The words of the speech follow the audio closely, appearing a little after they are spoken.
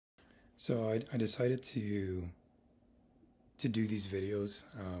So I decided to do these videos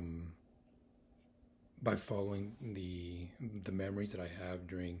by following the memories that I have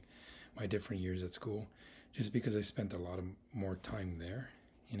during my different years at school, just because I spent a lot of more time there,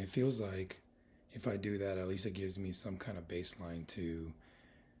 and it feels like if I do that, at least it gives me some kind of baseline to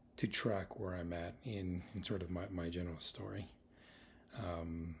track where I'm at in sort of my general story.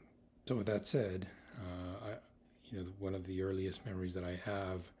 Um, so with that said, one of the earliest memories that I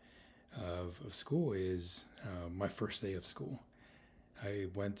have of school is my first day of school. I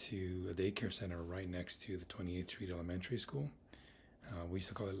went to a daycare center right next to the 28th Street Elementary School. We used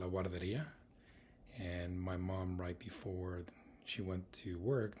to call it La Guarderia. And my mom, right before she went to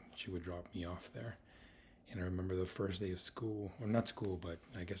work, she would drop me off there. And I remember the first day of school, or not school, but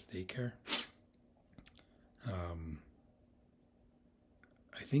I guess daycare. Um,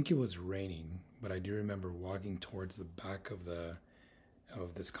 I think it was raining, but I do remember walking towards the back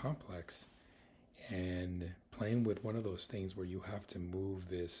of this complex and playing with one of those things where you have to move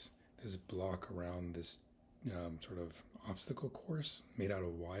this block around this sort of obstacle course made out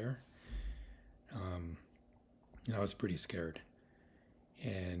of wire. Um, I was pretty scared,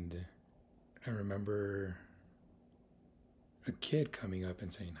 and I remember a kid coming up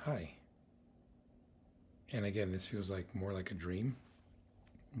and saying hi. And again, this feels like more like a dream,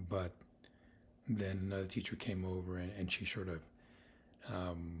 but then another teacher came over and she sort of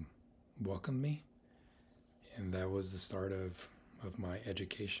um, welcomed me, and that was the start of my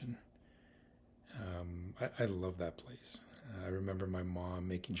education. I love that place. I remember my mom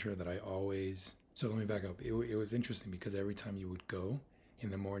making sure that I always. So let me back up. It was interesting because every time you would go in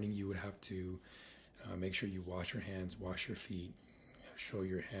the morning, you would have to make sure you wash your hands, wash your feet, show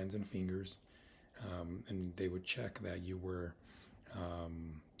your hands and fingers, and they would check that your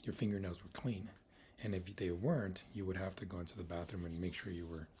fingernails were clean. And if they weren't, you would have to go into the bathroom and make sure you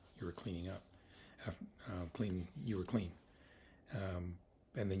were cleaning up, you were clean,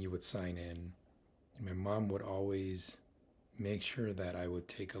 and then you would sign in. And my mom would always make sure that I would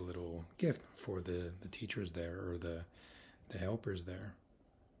take a little gift for the teachers there or the helpers there.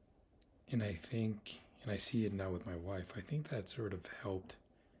 And I think, and I see it now with my wife, I think that sort of helped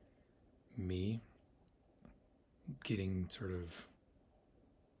me getting sort of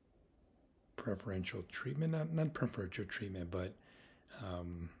preferential treatment, not preferential treatment, but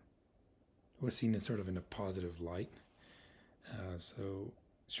um, was seen as sort of in a positive light. So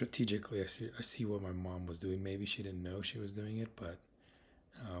strategically, I see what my mom was doing. Maybe she didn't know she was doing it, but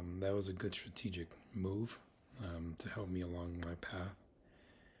that was a good strategic move to help me along my path.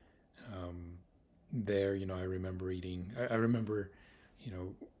 Um, there, I remember eating. I remember,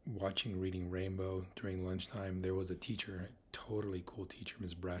 watching Reading Rainbow during lunchtime. There was a teacher, a totally cool teacher,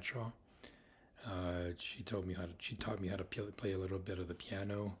 Miss Bradshaw. She taught me how to play a little bit of the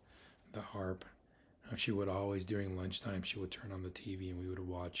piano, the harp. She would always, during lunchtime, she would turn on the TV and we would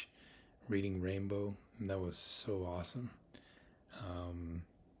watch Reading Rainbow, and that was so awesome. Um,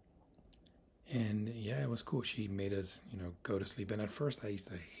 and yeah, it was cool. She made us, go to sleep. And at first, I used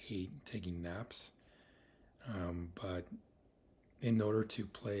to hate taking naps, but in order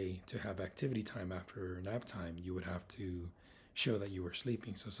to have activity time after nap time, you would have to show that you were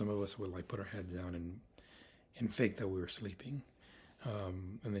sleeping. So some of us would like put our heads down and fake that we were sleeping.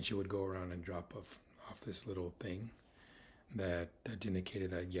 And then she would go around and drop off this little thing that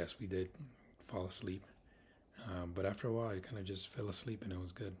indicated that yes, we did fall asleep. But after a while, I kind of just fell asleep and it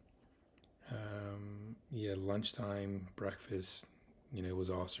was good. Yeah, lunchtime, breakfast, it was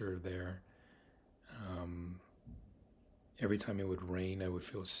all served there. Um, every time it would rain, I would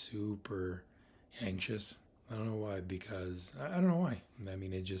feel super anxious. I don't know why, because I don't know why. I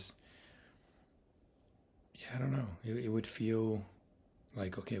mean, it just, yeah, I don't know. It would feel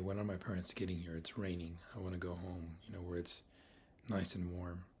like, okay, when are my parents getting here? It's raining. I want to go home, where it's nice and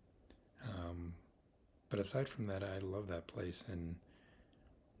warm. Um, but aside from that, I love that place, and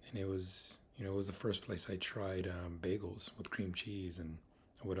it was, it was the first place I tried bagels with cream cheese, and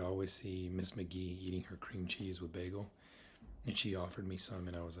I would always see Miss McGee eating her cream cheese with bagel, and she offered me some,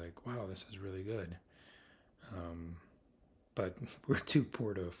 and I was like, wow, this is really good. Um, but we're too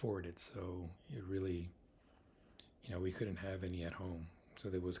poor to afford it, so it really, we couldn't have any at home. So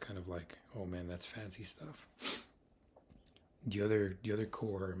it was kind of like, oh man, that's fancy stuff. The other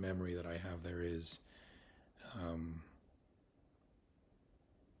core memory that I have there is, um,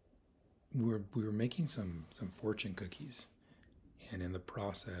 we were making some fortune cookies, and in the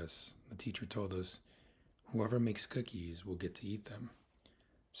process, the teacher told us whoever makes cookies will get to eat them.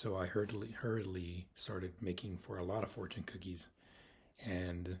 So I hurriedly started making for a lot of fortune cookies,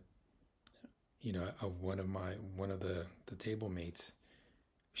 and one of the table mates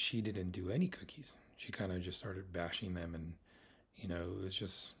she didn't do any cookies. She kind of just started bashing them, and it was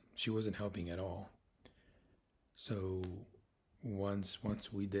just she wasn't helping at all. So once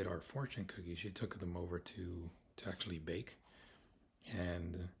we did our fortune cookies, she took them over to actually bake,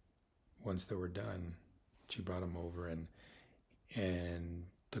 and once they were done, she brought them over, and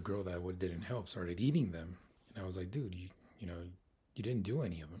the girl that didn't help started eating them, and I was like, dude, you didn't do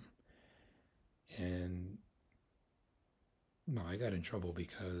any of them, and no, I got in trouble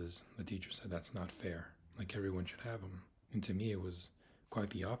because the teacher said that's not fair. Like everyone should have them, and to me it was quite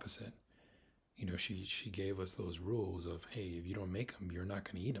the opposite. She gave us those rules of, hey, if you don't make them, you're not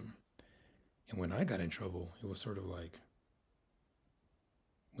going to eat them. And when I got in trouble, it was sort of like,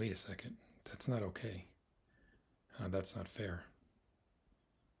 wait a second, that's not okay. That's not fair.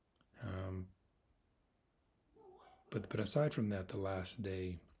 Um, but aside from that, the last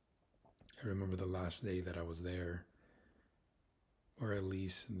day, I remember the last day that I was there, or at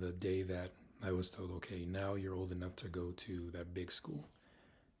least the day that I was told, okay, now you're old enough to go to that big school,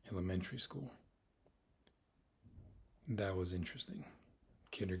 elementary school. That was interesting.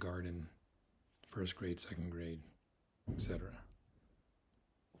 Kindergarten, first grade, second grade, etc.